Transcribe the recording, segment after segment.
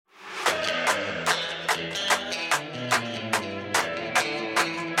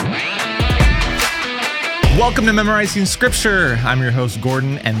Welcome to Memorizing Scripture. I'm your host,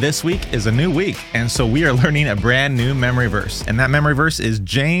 Gordon, and this week is a new week. And so we are learning a brand new memory verse. And that memory verse is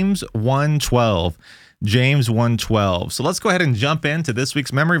James 1:12. James 1:12. So let's go ahead and jump into this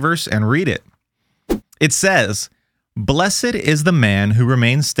week's memory verse and read it. It says, "Blessed is the man who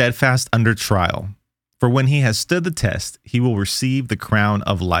remains steadfast under trial, for when he has stood the test, he will receive the crown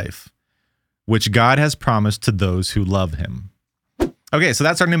of life, which God has promised to those who love him." Okay, so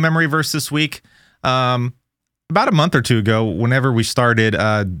that's our new memory verse this week. About a month or two ago, whenever we started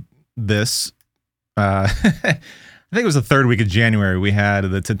this, I think it was the third week of January, we had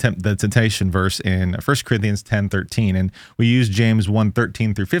the temptation verse in 1 Corinthians 10:13, and we used James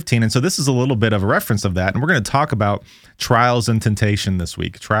 1:13 through 15. And so this is a little bit of a reference of that. And we're going to talk about trials and temptation this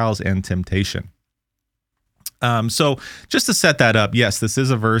week, trials and temptation. So just to set that up, yes, this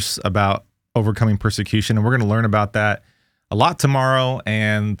is a verse about overcoming persecution, and we're going to learn about that a lot tomorrow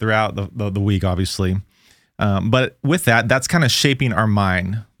and throughout the week, obviously. But with that, that's kind of shaping our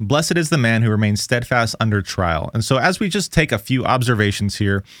mind. Blessed is the man who remains steadfast under trial. And so as we just take a few observations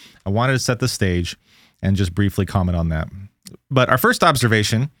here, I wanted to set the stage and just briefly comment on that. But our first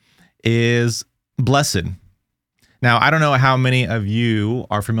observation is blessed. Now, I don't know how many of you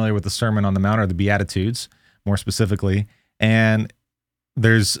are familiar with the Sermon on the Mount or the Beatitudes, more specifically. And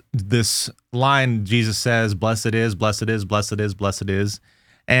there's this line Jesus says, blessed is, blessed is, blessed is, blessed is.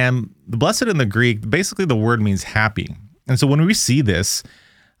 And the blessed in the Greek, basically the word means happy. And so when we see this,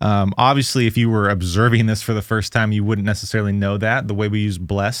 obviously if you were observing this for the first time, you wouldn't necessarily know that. The way we use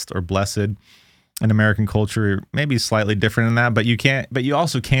blessed or blessed in American culture may be slightly different than that, but you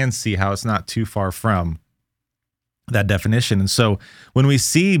also can see how it's not too far from that definition. And so when we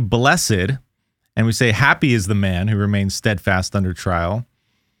see blessed and we say happy is the man who remains steadfast under trial,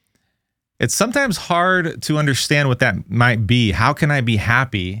 it's sometimes hard to understand what that might be. How can I be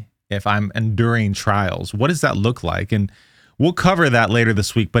happy if I'm enduring trials? What does that look like? And we'll cover that later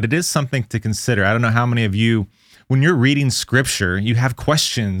this week, but it is something to consider. I don't know how many of you, when you're reading scripture, you have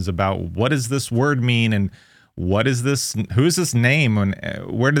questions about what does this word mean and what is this, who is this name and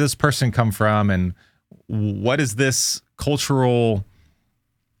where did this person come from and what is this cultural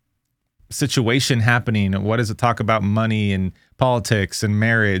situation happening? And what does it talk about money and politics and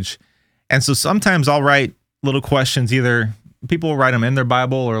marriage? And so sometimes I'll write little questions, either people will write them in their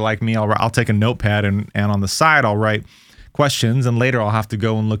Bible or like me, I'll take a notepad and on the side I'll write questions and later I'll have to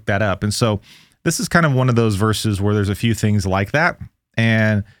go and look that up. And so this is kind of one of those verses where there's a few things like that.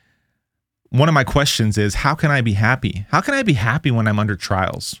 And one of my questions is, how can I be happy? How can I be happy when I'm under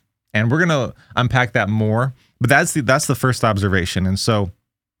trials? And we're going to unpack that more, but that's the first observation. And so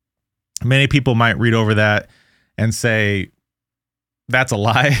many people might read over that and say, that's a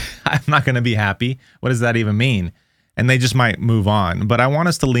lie. I'm not going to be happy. What does that even mean? And they just might move on. But I want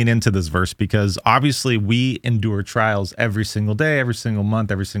us to lean into this verse because obviously we endure trials every single day, every single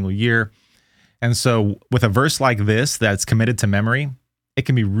month, every single year. And so with a verse like this that's committed to memory, it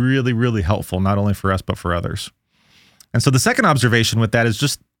can be really, really helpful, not only for us, but for others. And so the second observation with that is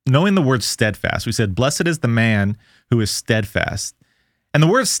just knowing the word steadfast. We said, blessed is the man who is steadfast. And the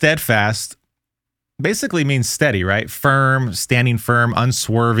word steadfast basically means steady, right? Firm, standing firm,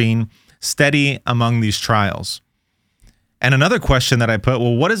 unswerving, steady among these trials. And another question that I put,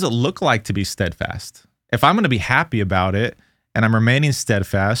 well, what does it look like to be steadfast? If I'm going to be happy about it and I'm remaining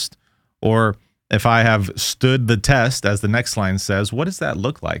steadfast, or if I have stood the test, as the next line says, what does that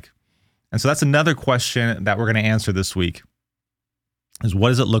look like? And so that's another question that we're going to answer this week, is what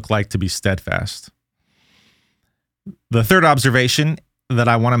does it look like to be steadfast? The third observation that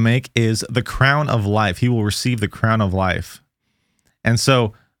I want to make is the crown of life. He will receive the crown of life. And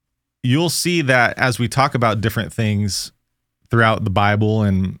so you'll see that as we talk about different things throughout the Bible,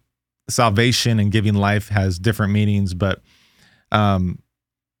 and salvation and giving life has different meanings, but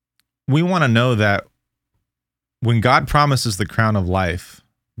we want to know that when God promises the crown of life,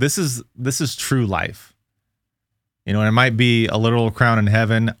 this is true life. You know, and it might be a literal crown in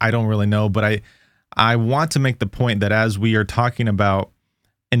heaven. I don't really know, but I want to make the point that as we are talking about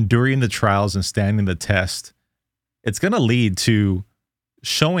enduring the trials and standing the test, it's going to lead to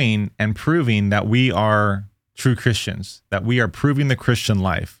showing and proving that we are true Christians, that we are proving the Christian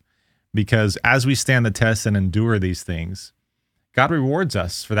life. Because as we stand the test and endure these things, God rewards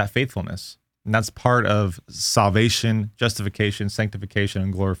us for that faithfulness. And that's part of salvation, justification, sanctification,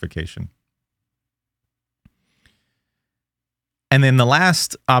 and glorification. And then the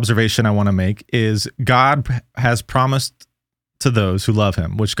last observation I want to make is God has promised to those who love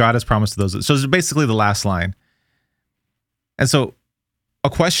him, which God has promised to those. So it's basically the last line. And so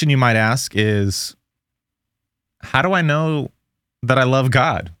a question you might ask is, how do I know that I love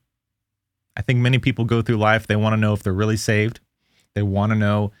God? I think many people go through life, they want to know if they're really saved. They want to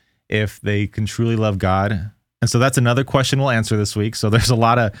know if they can truly love God. And so that's another question we'll answer this week. So there's a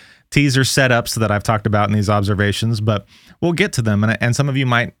lot of teaser setups that I've talked about in these observations, but we'll get to them. And some of you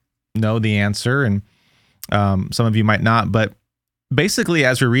might know the answer and some of you might not. But basically,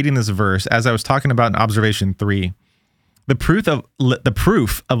 as we're reading this verse, as I was talking about in observation 3, the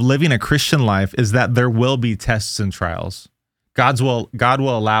proof of living a Christian life is that there will be tests and trials. God will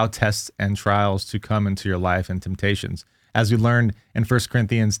allow tests and trials to come into your life and temptations. As we learned in 1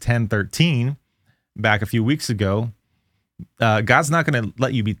 Corinthians 10:13 back a few weeks ago, God's not going to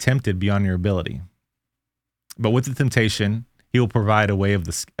let you be tempted beyond your ability. But with the temptation, he will provide a way of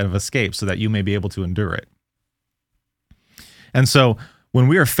escape so that you may be able to endure it. And so when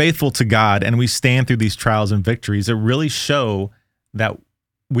we are faithful to God and we stand through these trials and victories, it really show that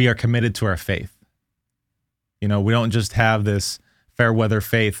we are committed to our faith. We don't just have this fair weather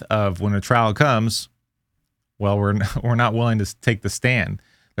faith of when a trial comes, well, we're not willing to take the stand.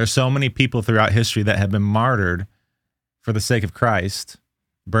 There's so many people throughout history that have been martyred for the sake of Christ,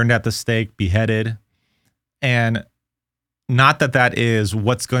 burned at the stake, beheaded, and not that is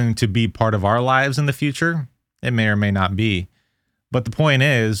what's going to be part of our lives in the future. It may or may not be. But the point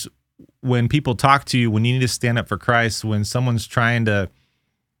is, when people talk to you, when you need to stand up for Christ, when someone's trying to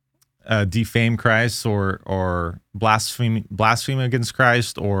defame Christ or blaspheme against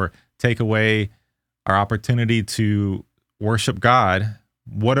Christ or take away our opportunity to worship God,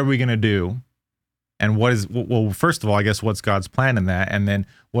 what are we going to do? And first of all, I guess, what's God's plan in that? And then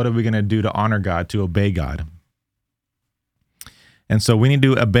what are we going to do to honor God, to obey God? And so we need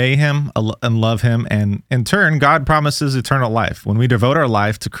to obey him and love him. And in turn, God promises eternal life. When we devote our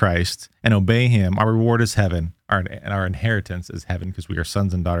life to Christ and obey him, our reward is heaven, and our inheritance is heaven because we are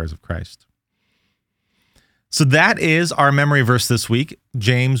sons and daughters of Christ. So that is our memory verse this week,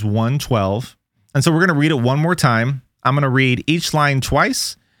 James 1:12. And so we're going to read it one more time. I'm going to read each line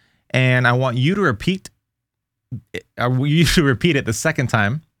twice, and I want you to repeat it the second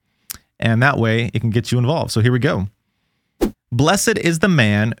time, and that way it can get you involved. So here we go. Blessed is the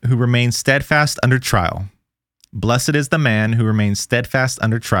man who remains steadfast under trial. Blessed is the man who remains steadfast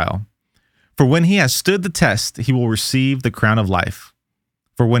under trial. For when he has stood the test, he will receive the crown of life.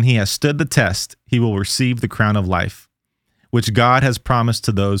 For when he has stood the test, he will receive the crown of life, which God has promised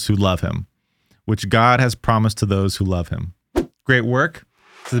to those who love him. Which God has promised to those who love him. Great work.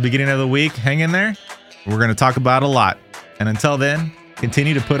 It's the beginning of the week. Hang in there. We're going to talk about a lot. And until then,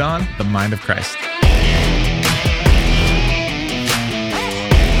 continue to put on the mind of Christ.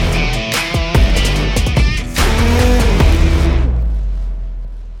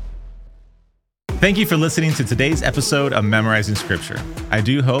 Thank you for listening to today's episode of Memorizing Scripture. I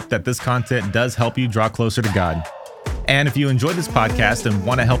do hope that this content does help you draw closer to God. And if you enjoyed this podcast and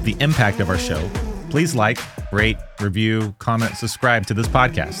want to help the impact of our show, please like, rate, review, comment, subscribe to this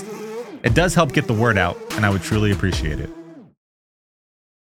podcast. It does help get the word out, and I would truly appreciate it.